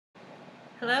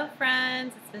Hello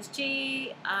friends, it's Miss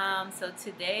G. So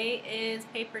today is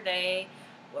paper day.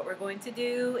 What we're going to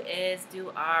do is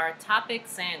do our topic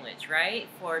sandwich, right?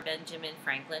 For Benjamin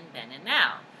Franklin, then and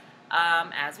now.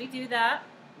 As we do that,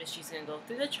 Miss G's going to go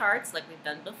through the charts like we've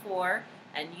done before,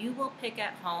 and you will pick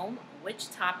at home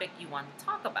which topic you want to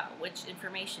talk about, which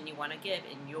information you want to give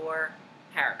in your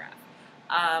paragraph.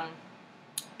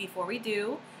 Before we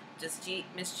do,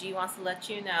 Miss G wants to let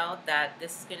you know that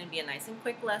this is going to be a nice and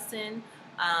quick lesson.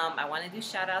 I want to do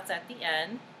shout outs at the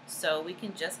end, so we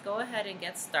can just go ahead and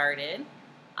get started.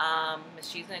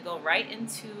 Miss G's going to go right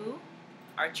into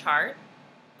our chart.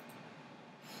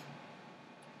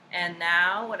 And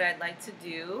now what I'd like to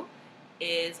do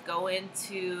is go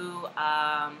into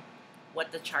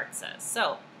what the chart says.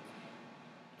 So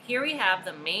here we have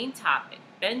the main topic.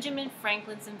 Benjamin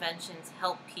Franklin's inventions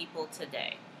help people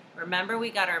today. Remember, we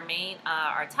got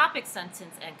our topic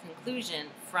sentence and conclusion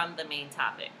from the main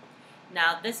topic.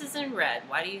 Now this is in red.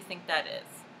 Why do you think that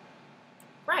is?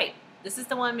 Right, this is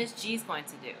the one Miss G is going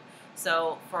to do.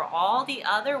 So for all the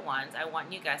other ones, I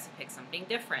want you guys to pick something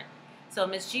different. So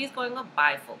Miss G is going with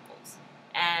bifocals.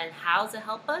 And how does it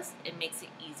help us? It makes it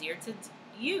easier to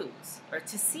use or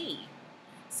to see.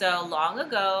 So long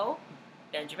ago,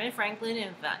 Benjamin Franklin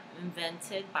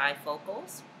invented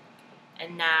bifocals,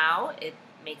 and now it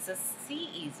makes us see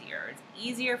easier. It's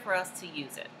easier for us to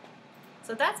use it.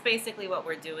 So that's basically what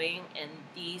we're doing in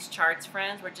these charts,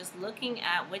 friends. We're just looking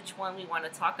at which one we want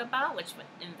to talk about, which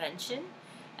invention,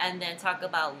 and then talk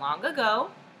about long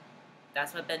ago.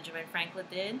 That's what Benjamin Franklin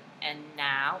did, and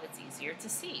now it's easier to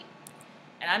see.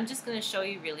 And I'm just going to show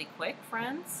you really quick,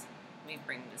 friends. Let me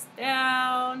bring this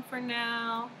down for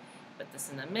now, put this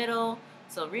in the middle.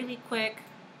 So really quick,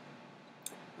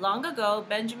 long ago,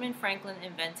 Benjamin Franklin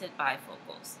invented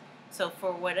bifocals. So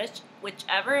for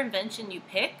whichever invention you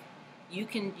pick, you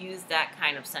can use that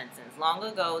kind of sentence. Long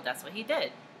ago, that's what he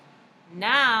did.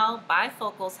 Now,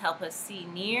 bifocals help us see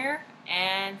near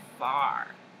and far.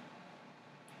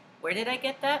 Where did I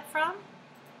get that from?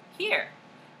 Here.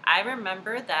 I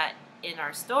remember that in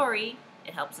our story,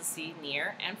 it helps us see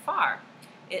near and far.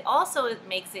 It also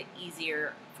makes it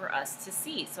easier for us to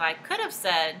see. So I could have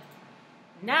said,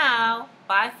 now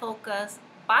bifocals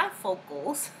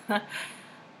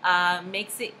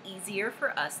makes it easier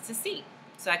for us to see.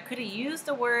 So I could have used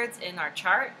the words in our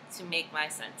chart to make my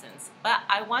sentence, but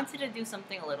I wanted to do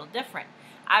something a little different.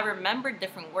 I remembered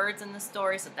different words in the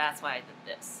story, so that's why I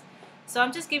did this. So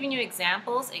I'm just giving you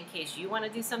examples in case you want to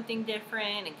do something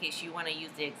different, in case you want to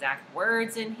use the exact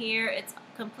words in here. It's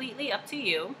completely up to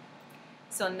you.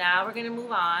 So now we're going to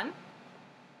move on.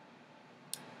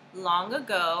 Long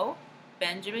ago,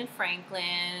 Benjamin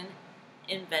Franklin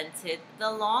invented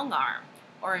the long arm,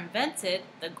 or invented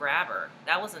the grabber.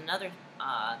 That was another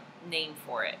name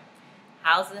for it.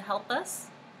 How does it help us?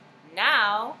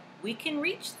 Now we can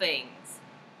reach things,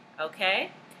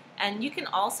 okay? And you can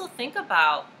also think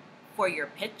about, for your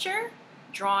picture,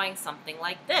 drawing something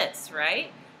like this,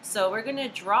 right? So we're going to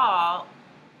draw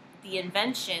the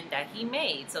invention that he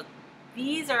made. So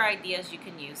these are ideas you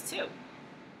can use too.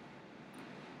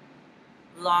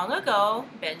 Long ago,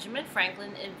 Benjamin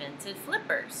Franklin invented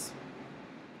flippers.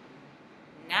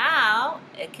 Now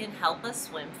it can help us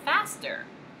swim faster.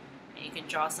 And you can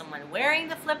draw someone wearing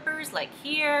the flippers like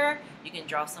here. You can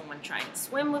draw someone trying to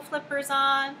swim with flippers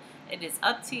on. It is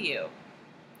up to you.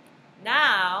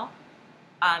 Now,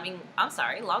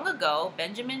 long ago,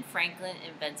 Benjamin Franklin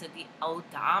invented the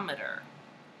odometer.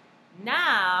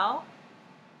 Now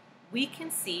we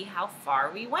can see how far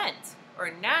we went,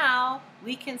 or now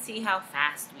we can see how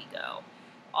fast we go.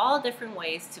 All different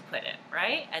ways to put it,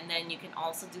 right? And then you can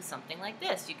also do something like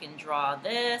this. You can draw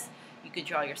this. You could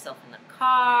draw yourself in the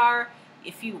car.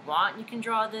 If you want, you can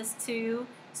draw this too.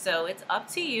 So it's up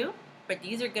to you, but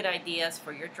these are good ideas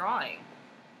for your drawing.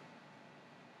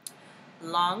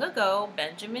 Long ago,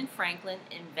 Benjamin Franklin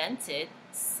invented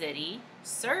city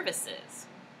services.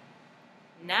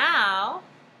 Now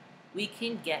we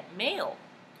can get mail,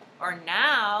 or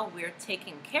now we're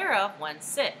taken care of when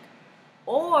sick.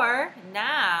 Or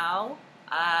now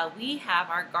we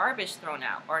have our garbage thrown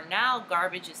out, or now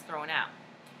garbage is thrown out.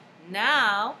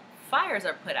 Now fires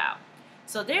are put out.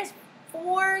 So there's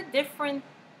 4 different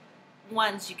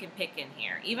ones you can pick in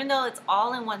here. Even though it's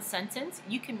all in one sentence,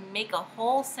 you can make a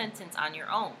whole sentence on your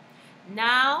own.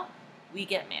 Now we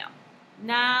get mail.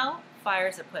 Now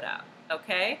fires are put out,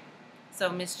 okay?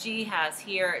 So Miss G has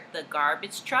here the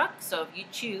garbage truck. So if you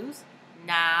choose,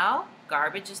 now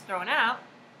garbage is thrown out,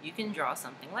 you can draw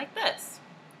something like this.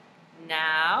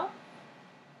 Now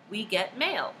we get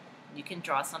mail. You can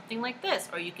draw something like this,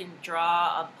 or you can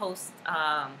draw a post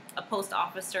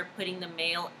officer putting the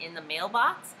mail in the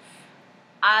mailbox.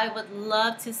 I would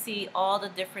love to see all the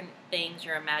different things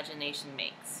your imagination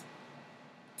makes.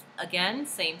 Again,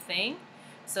 same thing.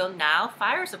 So now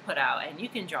fires are put out, and you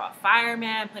can draw a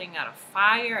fireman putting out a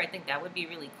fire. I think that would be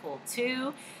really cool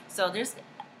too. So there's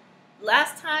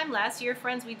last year,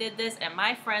 friends, we did this, and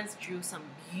my friends drew some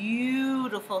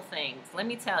beautiful things. Let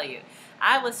me tell you,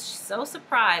 I was so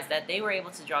surprised that they were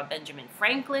able to draw Benjamin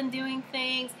Franklin doing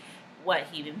things, what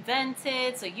he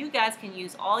invented. So you guys can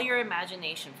use all your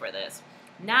imagination for this.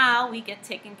 Now we get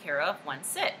taken care of when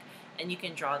sick. And you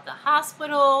can draw the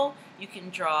hospital, you can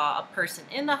draw a person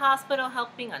in the hospital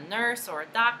helping, a nurse or a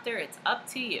doctor. It's up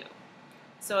to you.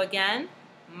 So again,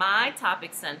 my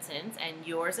topic sentence, and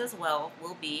yours as well,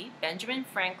 will be Benjamin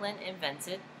Franklin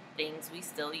invented things we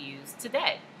still use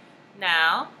today.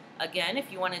 Now, again,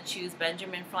 if you want to choose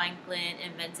Benjamin Franklin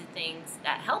invented things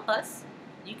that help us,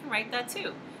 you can write that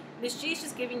too. Ms. G is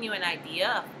just giving you an idea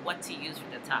of what to use for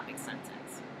the topic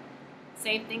sentence.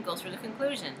 Same thing goes for the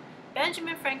conclusion.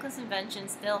 Benjamin Franklin's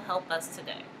inventions still help us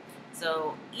today.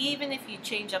 So even if you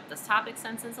change up the topic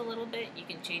sentence a little bit, you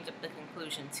can change up the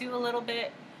conclusion too a little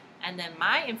bit. And then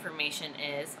my information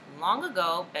is, long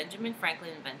ago, Benjamin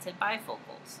Franklin invented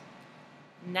bifocals.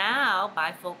 Now,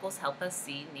 bifocals help us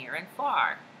see near and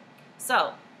far.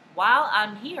 So while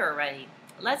I'm here already,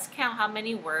 let's count how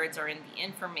many words are in the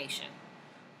information.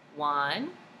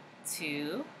 1,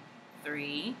 2,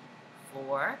 3,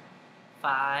 4,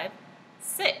 5,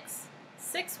 6.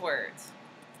 6 words.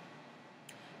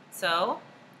 So,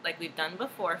 like we've done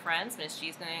before, friends, Miss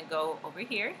G's going to go over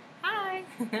here. Hi!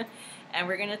 And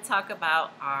we're going to talk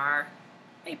about our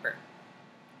paper.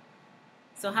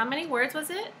 So how many words was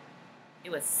it?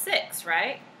 It was 6,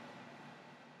 right?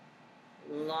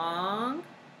 Long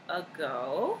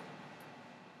ago,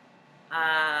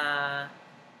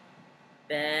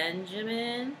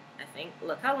 Benjamin, I think,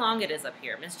 look how long it is up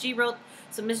here. Miss G wrote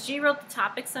the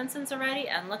topic sentence already,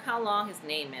 and look how long his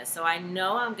name is. So I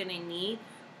know I'm going to need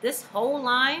this whole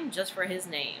line just for his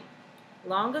name.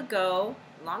 Long ago,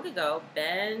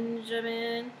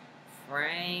 Benjamin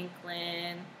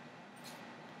Franklin,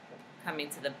 coming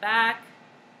to the back,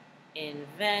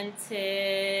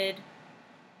 invented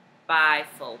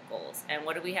bifocals. And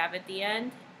what do we have at the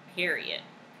end? Period.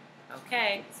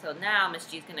 Okay, so now Miss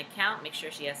G's going to count, make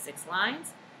sure she has 6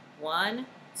 lines. 1,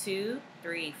 2,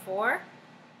 3, 4,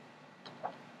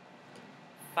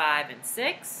 5, and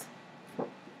 6.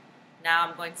 Now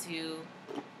I'm going to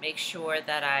make sure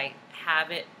that I have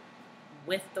it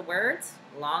with the words.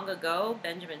 Long ago,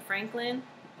 Benjamin Franklin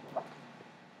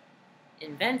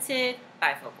invented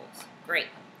bifocals. Great.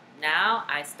 Now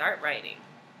I start writing.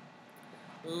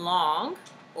 Long,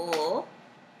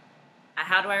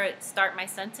 how do I start my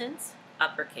sentence?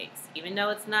 Uppercase. Even though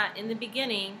it's not in the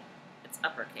beginning, it's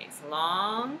uppercase.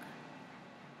 Long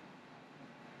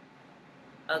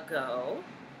ago,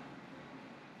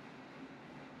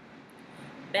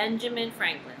 Benjamin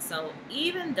Franklin. So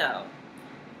even though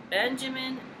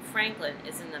Benjamin Franklin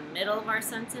is in the middle of our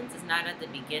sentence, is not at the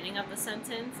beginning of the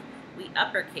sentence, we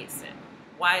uppercase it.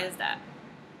 Why is that?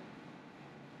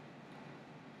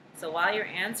 So while you're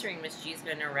answering, Miss G is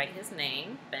going to write his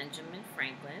name, Benjamin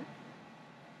Franklin.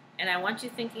 And I want you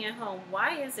thinking at home,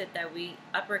 why is it that we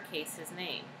uppercase his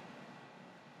name?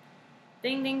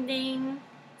 Ding, ding, ding.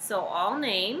 So all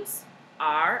names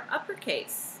are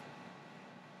uppercase.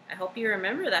 I hope you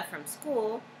remember that from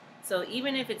school. So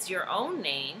even if it's your own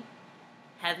name,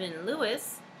 Heaven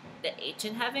Lewis, the H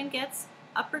in Heaven gets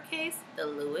uppercase, the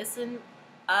Lewis in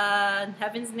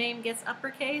Heaven's name gets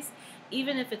uppercase,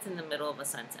 even if it's in the middle of a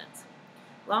sentence.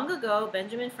 Long ago,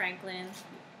 Benjamin Franklin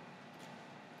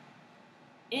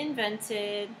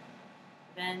invented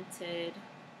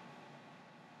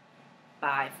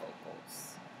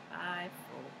bifocals.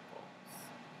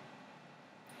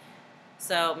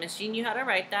 So Miss G knew how to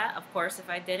write that. Of course, if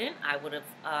I didn't, I would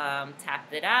have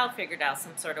tapped it out, figured out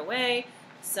some sort of way.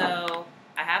 So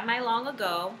I have my long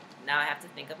ago. Now I have to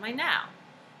think of my now.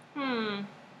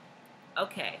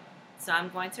 Okay, so I'm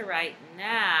going to write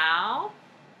now.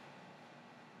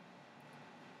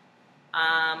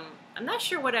 I'm not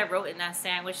sure what I wrote in that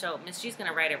sandwich, so Miss G's going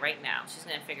to write it right now. She's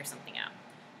going to figure something out.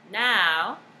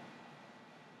 Now,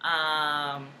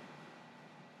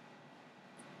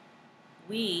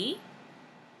 we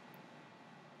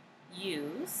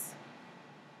use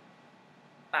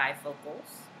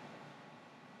bifocals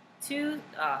to,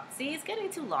 see, it's getting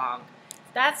too long.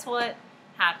 That's what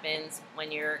happens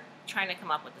when you're trying to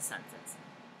come up with a sentence.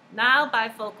 Now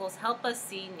bifocals help us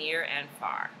see near and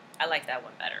far. I like that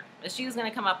one better. Miss G was going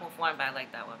to come up with one, but I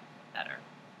like that one better.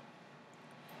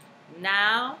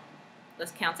 Now,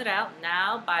 let's count it out.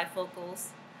 Now bifocals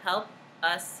help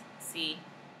us see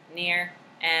near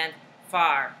and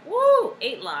far. Woo!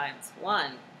 8 lines.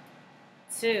 1,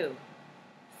 2,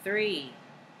 3,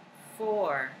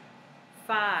 4,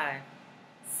 5,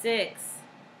 6,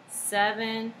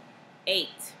 7,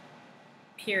 8.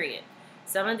 Period.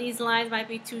 Some of these lines might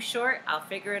be too short. I'll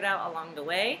figure it out along the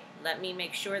way. Let me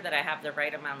make sure that I have the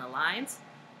right amount of lines.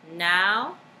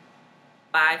 Now,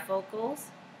 bifocals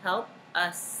help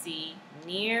us see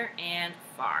near and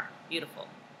far. Beautiful.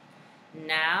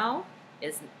 Now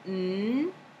is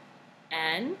n,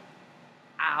 n,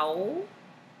 ow,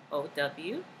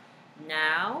 o-w.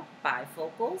 Now,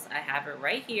 bifocals. I have it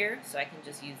right here, so I can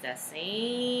just use that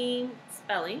same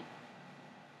spelling.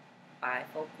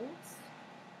 Bifocals.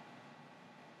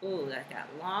 Ooh, that got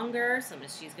longer, so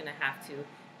she's going to have to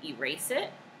erase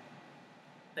it.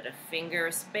 Put a finger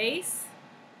space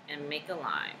and make a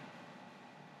line.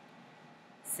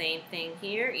 Same thing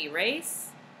here,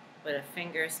 erase, put a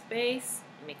finger space,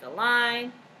 make a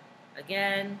line.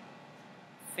 Again,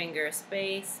 finger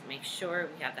space, make sure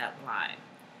we have that line.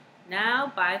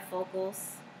 Now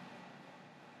bifocals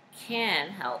can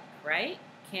help, right?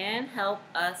 Can help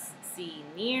us see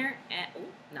near and,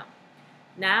 no.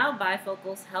 Now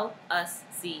bifocals help us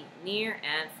see near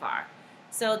and far.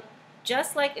 So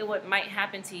just like it might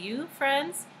happen to you,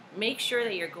 friends, make sure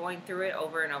that you're going through it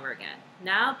over and over again.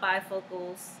 Now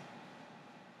bifocals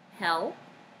help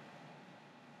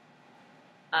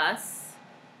us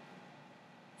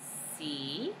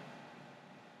see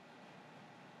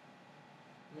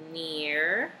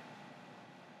near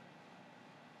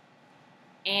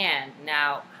and.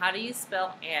 Now, how do you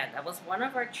spell and? That was one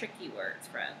of our tricky words,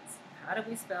 friends. How do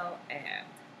we spell and?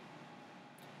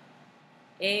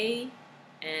 A-N-D,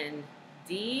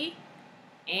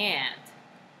 and.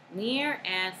 Near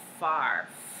and far.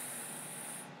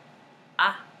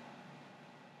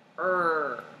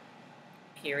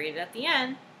 Period at the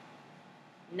end.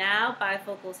 Now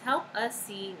bifocals help us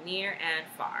see near and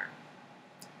far.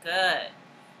 Good.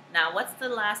 Now what's the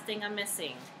last thing I'm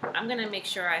missing? I'm going to make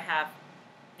sure I have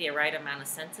the right amount of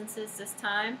sentences this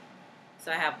time.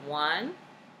 So I have 1.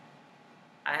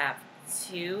 I have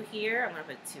 2 here. I'm going to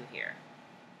put 2 here.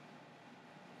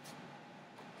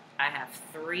 I have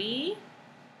 3.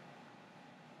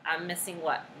 I'm missing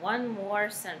what? 1 more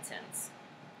sentence.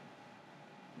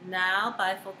 Now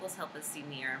bifocals help us see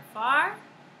near and far.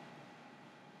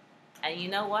 And you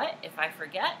know what? If I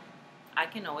forget, I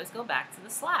can always go back to the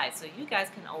slide. So you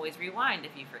guys can always rewind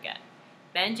if you forget.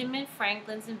 Benjamin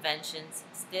Franklin's inventions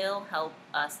still help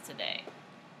us today.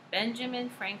 Benjamin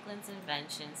Franklin's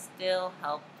inventions still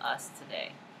help us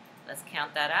today. Let's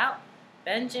count that out.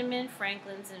 Benjamin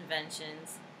Franklin's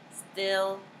inventions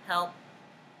still help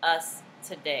us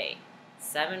today.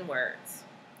 7 words.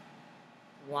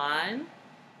 1,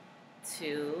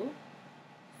 2,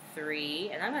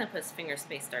 3, and I'm going to put finger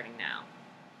space starting now.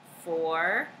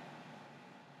 4,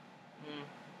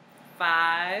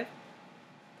 5,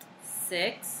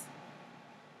 6,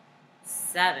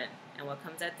 7. And what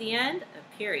comes at the end?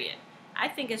 A period. I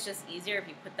think it's just easier if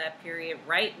you put that period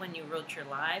right when you wrote your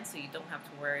line so you don't have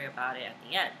to worry about it at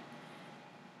the end.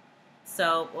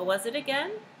 So what was it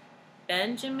again?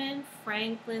 Benjamin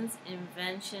Franklin's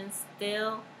inventions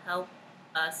still help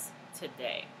us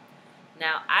today.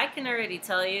 Now, I can already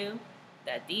tell you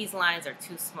that these lines are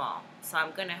too small, so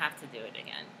I'm going to have to do it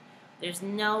again. There's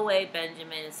no way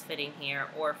Benjamin is fitting here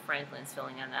or Franklin's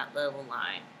filling in that little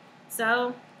line.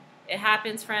 So, it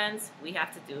happens, friends. We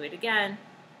have to do it again.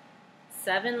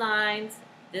 7 lines,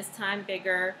 this time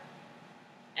bigger,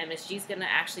 and Miss G's going to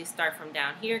actually start from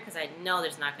down here because I know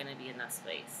there's not going to be enough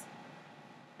space.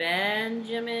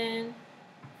 Benjamin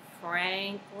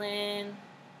Franklin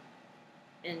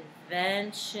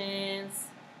inventions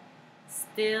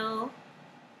still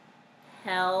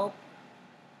help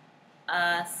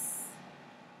us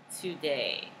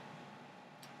today.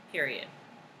 Period.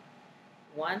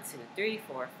 1, 2, 3,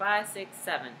 4, 5, 6,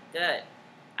 7. Good.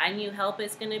 I knew help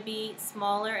is going to be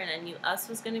smaller, and I knew us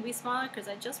was going to be smaller because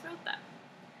I just wrote that.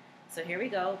 So here we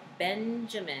go.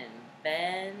 Benjamin.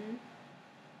 Benjamin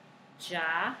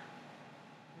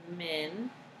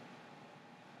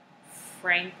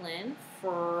Franklin.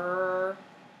 Franklin.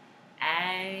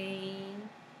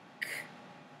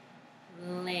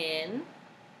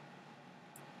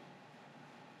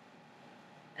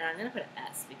 And I'm going to put an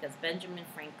S because Benjamin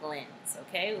Franklin's,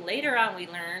 okay? Later on we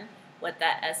learn what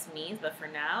that S means, but for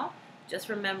now, just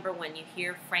remember when you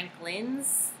hear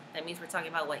Franklin's, that means we're talking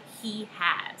about what he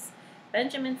has.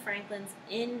 Benjamin Franklin's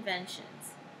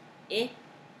inventions.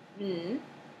 Inventions.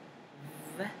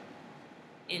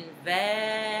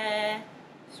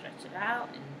 Stretch it out.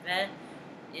 Invent.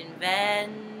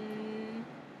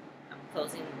 I'm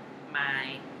closing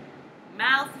my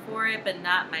mouth for it, but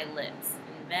not my lips.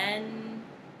 Inventions.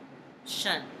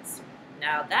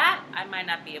 Now that I might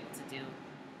not be able to do.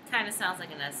 Kind of sounds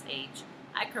like an SH.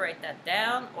 I could write that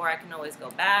down, or I can always go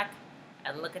back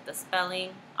and look at the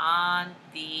spelling on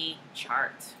the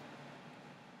chart.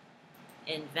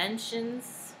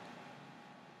 Inventions.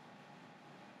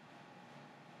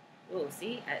 Ooh,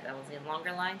 see, that was a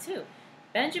longer line too.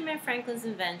 Benjamin Franklin's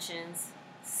inventions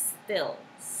still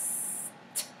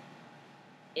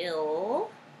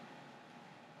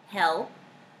help.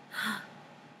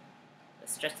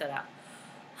 Let's stretch that out.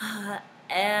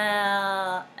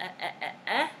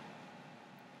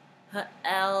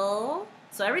 L.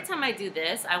 So every time I do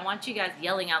this, I want you guys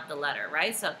yelling out the letter,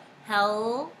 right? So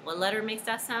hell, what letter makes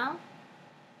that sound?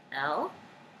 L.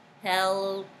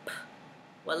 Help.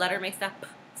 What letter makes that P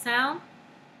sound?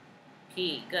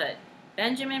 P. Good.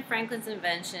 Benjamin Franklin's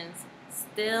inventions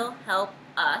still help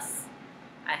us.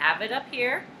 I have it up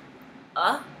here.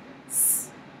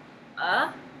 S.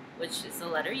 Which is the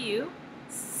letter U.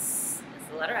 S is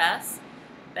the letter S.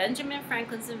 Benjamin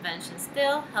Franklin's inventions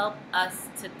still help us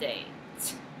today.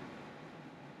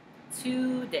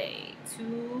 Today.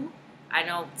 Two. I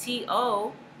know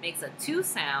T-O makes a two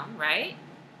sound, right?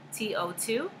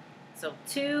 T-O-2. So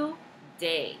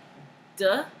today.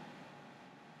 Duh.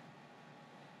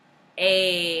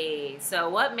 A. So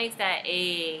what makes that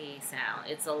A sound?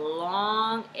 It's a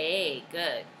long A.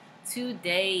 Good.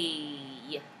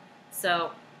 Today.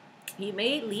 So you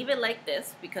may leave it like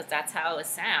this because that's how it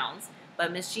sounds.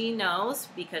 But Miss G knows,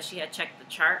 because she had checked the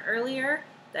chart earlier,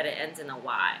 that it ends in a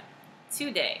Y.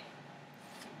 Today.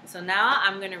 So now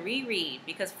I'm going to reread,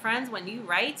 because friends, when you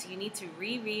write, you need to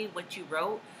reread what you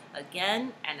wrote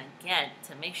again and again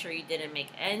to make sure you didn't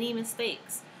make any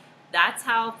mistakes. That's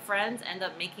how friends end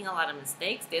up making a lot of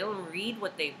mistakes. They don't read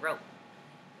what they wrote.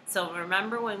 So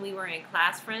remember when we were in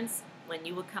class, friends, when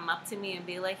you would come up to me and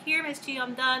be like, here, Miss G,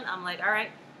 I'm done. I'm like, all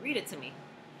right, read it to me.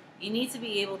 You need to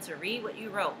be able to read what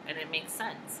you wrote, and it makes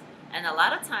sense. And a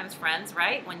lot of times, friends,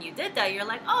 right, when you did that, you're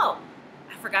like, oh,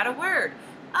 I forgot a word.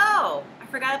 Oh, I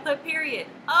forgot to put a period.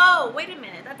 Oh, wait a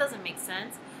minute, that doesn't make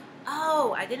sense.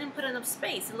 Oh, I didn't put enough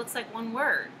space. It looks like one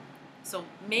word. So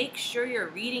make sure you're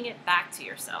reading it back to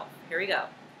yourself. Here we go.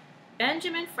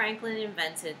 Benjamin Franklin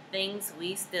invented things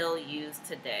we still use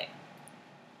today.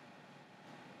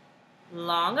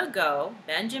 Long ago,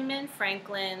 Benjamin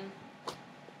Franklin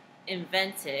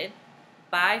invented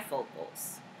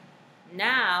bifocals.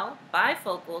 Now,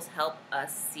 bifocals help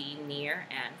us see near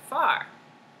and far.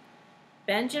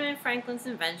 Benjamin Franklin's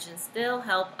inventions still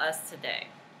help us today.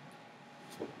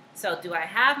 So, do I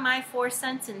have my 4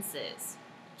 sentences?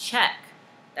 Check.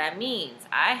 That means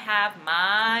I have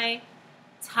my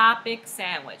topic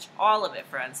sandwich, all of it,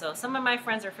 friends. So, some of my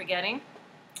friends are forgetting.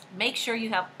 Make sure you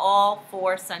have all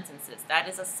 4 sentences. That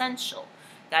is essential.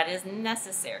 That is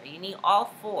necessary. You need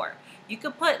all 4. You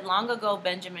could put long ago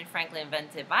Benjamin Franklin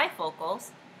invented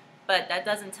bifocals, but that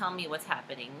doesn't tell me what's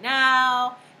happening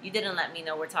now. You didn't let me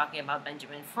know we're talking about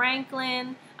Benjamin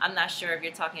Franklin. I'm not sure if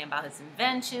you're talking about his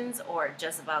inventions or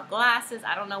just about glasses.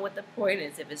 I don't know what the point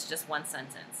is if it's just one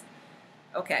sentence.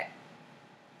 Okay.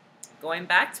 Going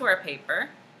back to our paper.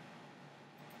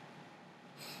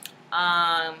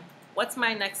 What's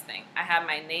my next thing? I have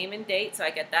my name and date, so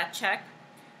I get that check.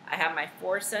 I have my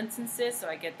 4 sentences, so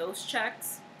I get those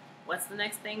checks. What's the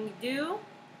next thing you do?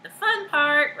 The fun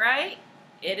part, right?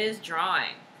 It is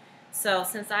drawing. So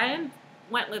since I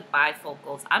went with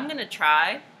bifocals, I'm going to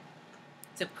try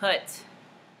to put,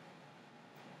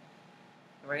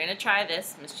 we're going to try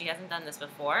this. Miss G hasn't done this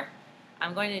before.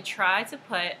 I'm going to try to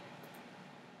put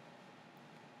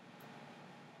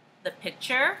the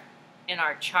picture in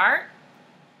our chart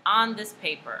on this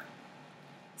paper.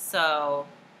 So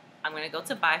I'm going to go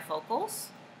to bifocals.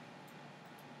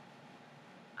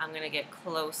 I'm going to get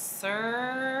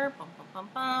closer. Bum, bum, bum,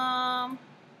 bum.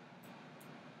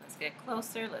 Let's get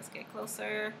closer. Let's get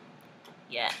closer.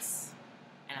 Yes.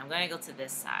 And I'm going to go to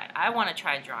this side. I want to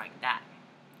try drawing that.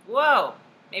 Whoa.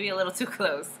 Maybe a little too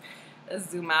close.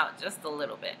 Let's zoom out just a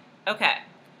little bit. Okay.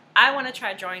 I want to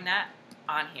try drawing that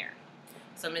on here.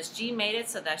 So Miss G made it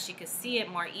so that she could see it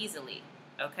more easily.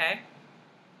 Okay.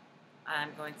 I'm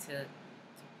going to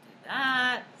do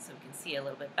that so we can see a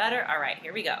little bit better. All right.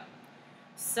 Here we go.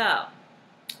 So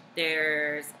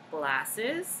there's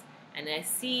glasses, and I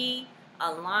see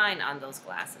a line on those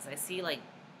glasses. I see like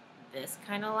this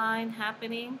kind of line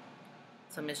happening.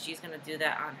 So Miss G's going to do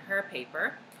that on her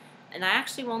paper. And I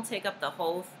actually won't take up the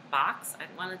whole box. I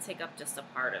want to take up just a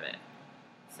part of it.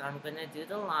 So I'm going to do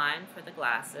the line for the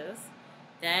glasses.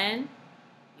 Then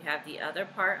You have the other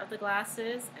part of the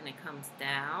glasses, and it comes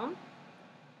down,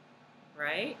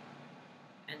 right?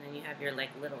 And then you have your like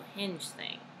little hinge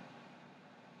thing.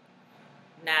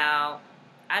 Now,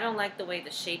 I don't like the way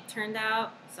the shape turned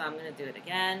out, so I'm going to do it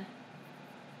again.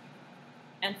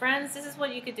 And friends, this is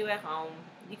what you could do at home.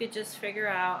 You could just figure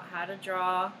out how to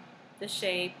draw the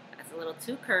shape. It's a little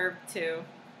too curved too.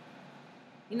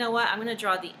 You know what? I'm going to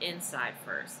draw the inside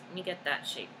first. Let me get that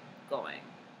shape going.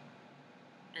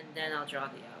 And then I'll draw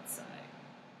the outside.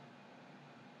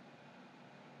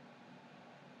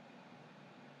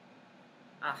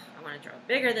 I want to draw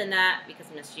bigger than that because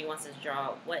Miss G wants to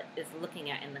draw what is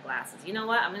looking at in the glasses. You know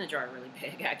what? I'm going to draw it really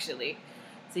big actually,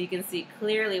 so you can see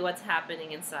clearly what's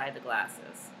happening inside the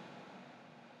glasses.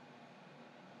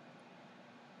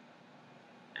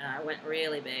 And I went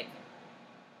really big.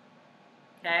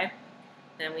 Okay?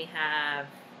 Then we have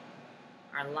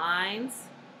our lines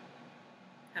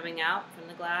coming out from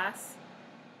the glasses.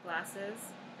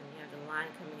 And you have the line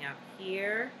coming out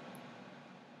here.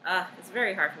 It's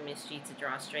very hard for Miss G to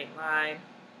draw a straight line.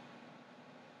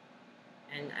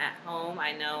 And at home,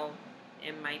 I know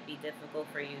it might be difficult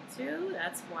for you too.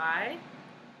 That's why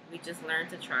we just learn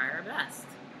to try our best.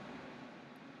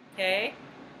 Okay?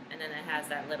 And then it has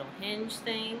that little hinge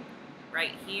thing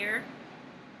right here.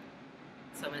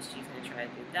 So Miss G's going to try to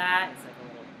do that. It's like a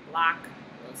little block,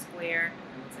 a little square.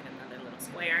 It looks like another little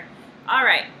square. All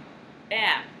right.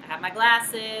 Bam. I have my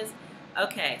glasses.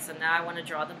 Okay, so now I want to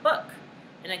draw the book.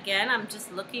 And again, I'm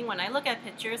just looking, when I look at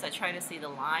pictures, I try to see the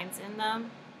lines in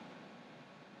them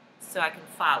so I can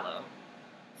follow.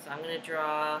 So I'm going to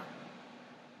draw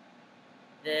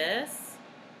this,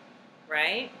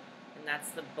 right? And that's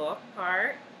the book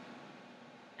part.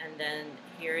 And then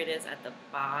here it is at the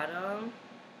bottom,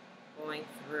 going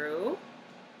through,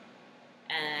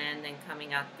 and then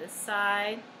coming out this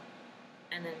side,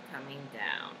 and then coming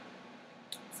down.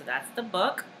 So that's the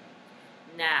book.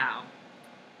 Now,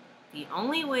 the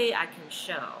only way I can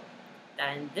show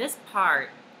that in this part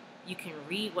you can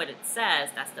read what it says,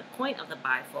 that's the point of the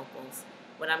bifocals,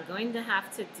 what I'm going to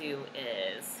have to do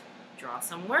is draw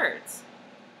some words.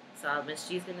 So Miss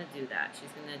G's going to do that.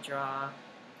 She's going to draw,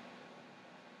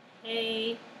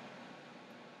 hey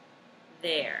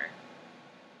there.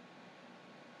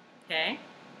 Okay?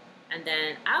 And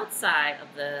then outside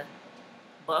of the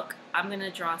book, I'm going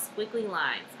to draw squiggly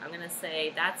lines. I'm going to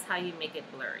say that's how you make it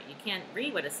blurry. You can't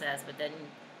read what it says, but then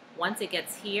once it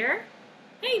gets here,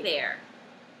 hey there.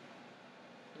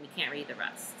 And you can't read the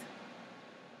rest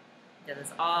because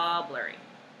it's all blurry.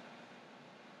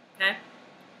 Okay?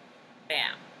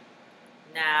 Bam.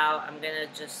 Now I'm going to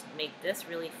just make this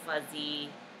really fuzzy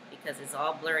because it's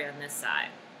all blurry on this side,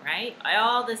 right?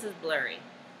 All this is blurry.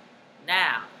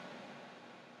 Now,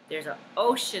 there's an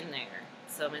ocean there.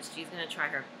 So Miss G's going to try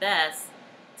her best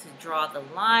to draw the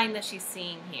line that she's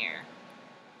seeing here.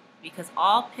 Because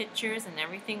all pictures and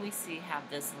everything we see have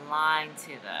this line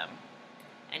to them.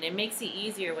 And it makes it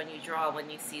easier when you draw when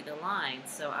you see the line.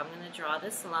 So I'm going to draw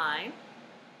this line.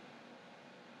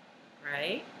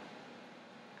 Right?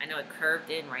 I know it curved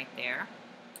in right there.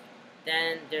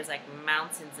 Then there's like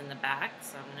mountains in the back.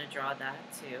 So I'm going to draw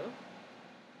that too.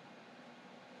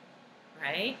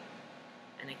 Right?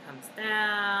 And it comes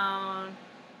down,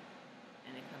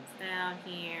 and it comes down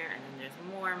here, and then there's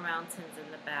more mountains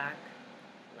in the back,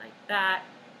 like that.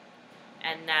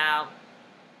 And now,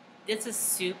 this is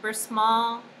super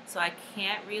small, so I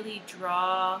can't really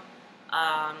draw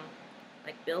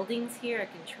like buildings here. I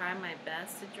can try my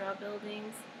best to draw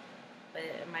buildings, but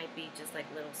it might be just like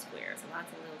little squares,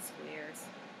 lots of little squares,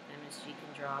 and Miss G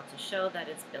can draw to show that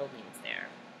it's buildings there.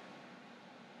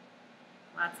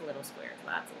 Lots of little squares,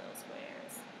 lots of little squares.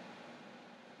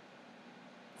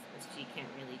 Miss G can't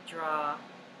really draw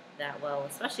that well,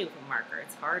 especially with a marker.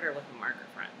 It's harder with a marker,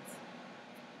 friends.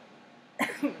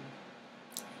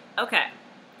 Okay.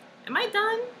 Am I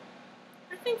done?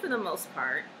 I think for the most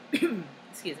part.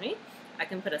 Excuse me. I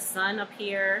can put a sun up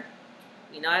here.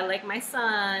 You know I like my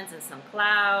suns and some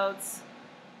clouds.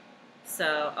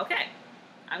 So, okay.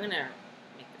 I'm going to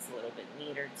make this a little bit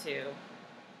neater too.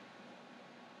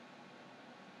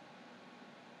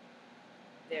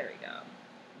 There we go.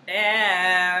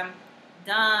 Bam!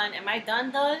 Done. Am I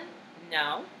done?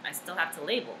 No. I still have to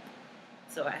label.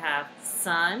 So I have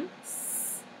sun,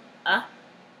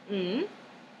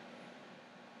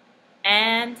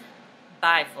 and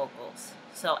bifocals.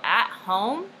 So at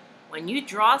home, when you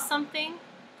draw something,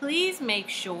 please make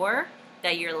sure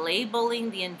that you're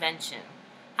labeling the invention.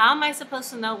 How am I supposed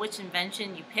to know which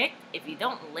invention you picked if you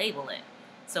don't label it?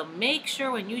 So make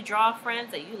sure when you draw,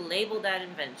 friends, that you label that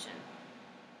invention.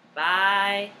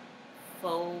 Bifocals.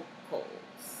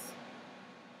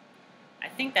 I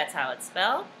think think that's how it's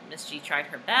spelled. Miss G tried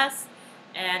her best.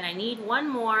 And I need one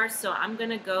more, so I'm going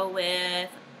to go with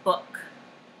book.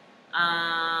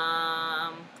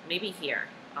 Maybe here.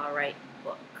 All right,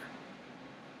 book.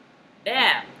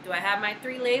 Bam! Do I have my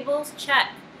 3 labels? Check.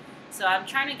 So I'm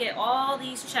trying to get all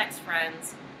these checks,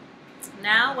 friends.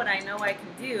 Now what I know I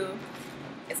can do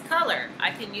is color.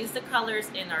 I can use the colors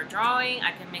in our drawing.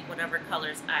 I can make whatever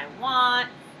colors I want.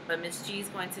 But Miss G is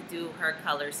going to do her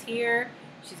colors here.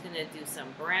 She's going to do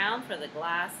some brown for the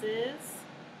glasses.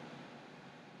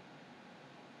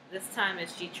 This time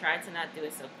Miss G tried to not do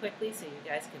it so quickly so you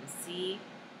guys can see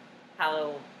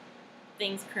how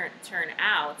things turn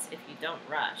out if you don't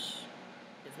rush.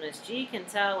 Because Miss G can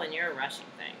tell when you're rushing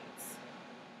things.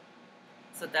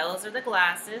 So those are the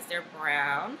glasses. They're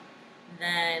brown.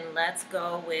 Then let's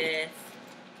go with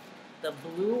the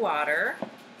blue water,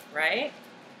 right?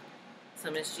 So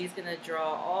Miss G's going to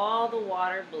draw all the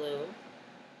water blue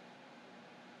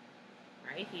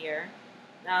right here.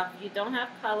 Now, if you don't have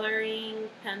coloring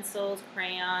pencils,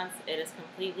 crayons, it is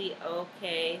completely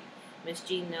okay. Miss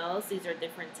G knows these are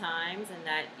different times and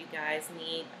that you guys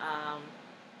need,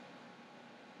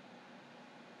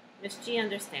 Miss G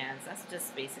understands. That's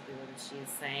just basically what Miss G is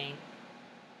saying.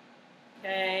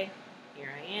 Okay, here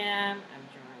I am. I'm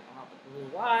drawing all the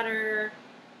blue water.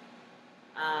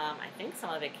 I think some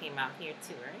of it came out here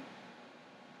too, right?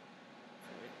 So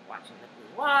we're watching the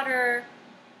blue water.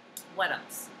 What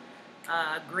else?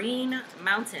 Green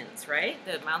mountains, right?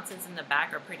 The mountains in the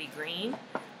back are pretty green.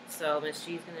 So Miss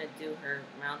G's going to do her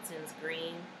mountains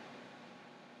green.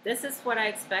 This is what I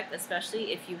expect,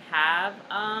 especially if you have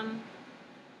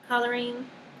coloring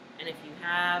and if you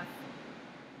have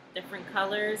different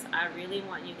colors. I really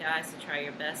want you guys to try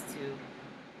your best to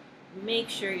make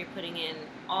sure you're putting in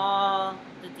all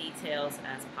the details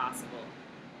as possible.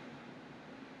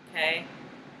 Okay?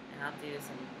 And I'll do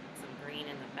some green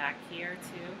in the back here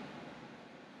too.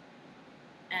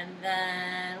 And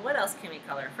then, what else can we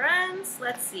color, friends?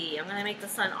 Let's see. I'm going to make the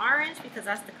sun orange because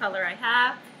that's the color I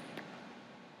have.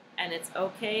 And it's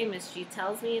okay. Miss G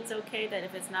tells me it's okay, that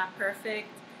if it's not perfect,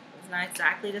 it's not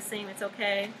exactly the same, it's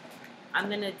okay. I'm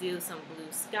going to do some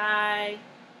blue sky.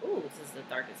 Ooh, this is the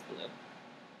darkest blue.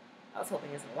 I was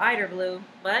hoping it's a lighter blue,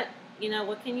 but, you know,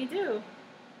 what can you do?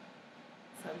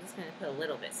 So I'm just going to put a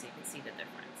little bit so you can see the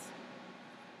difference.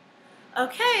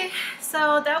 Okay,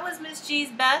 so that was Miss G's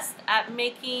best at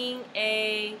making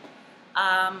a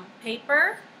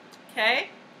paper. Okay,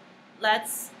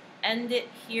 let's end it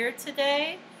here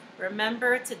today.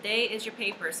 Remember, today is your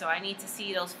paper, so I need to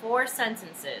see those 4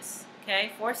 sentences.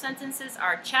 Okay, 4 sentences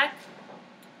are check,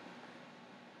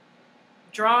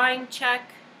 drawing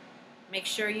check, make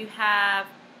sure you have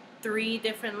 3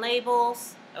 different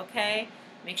labels, okay?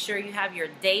 Make sure you have your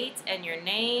date and your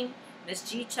name. Miss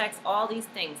G checks all these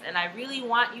things, and I really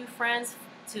want you, friends,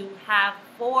 to have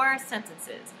 4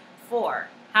 sentences. 4.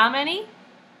 How many?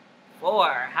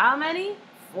 4. How many?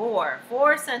 4.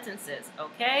 4 sentences,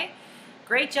 okay?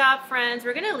 Great job, friends.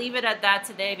 We're going to leave it at that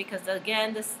today because,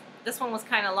 again, this one was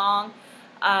kind of long.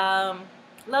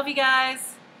 Love you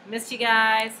guys. Miss you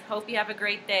guys. Hope you have a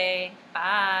great day.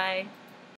 Bye.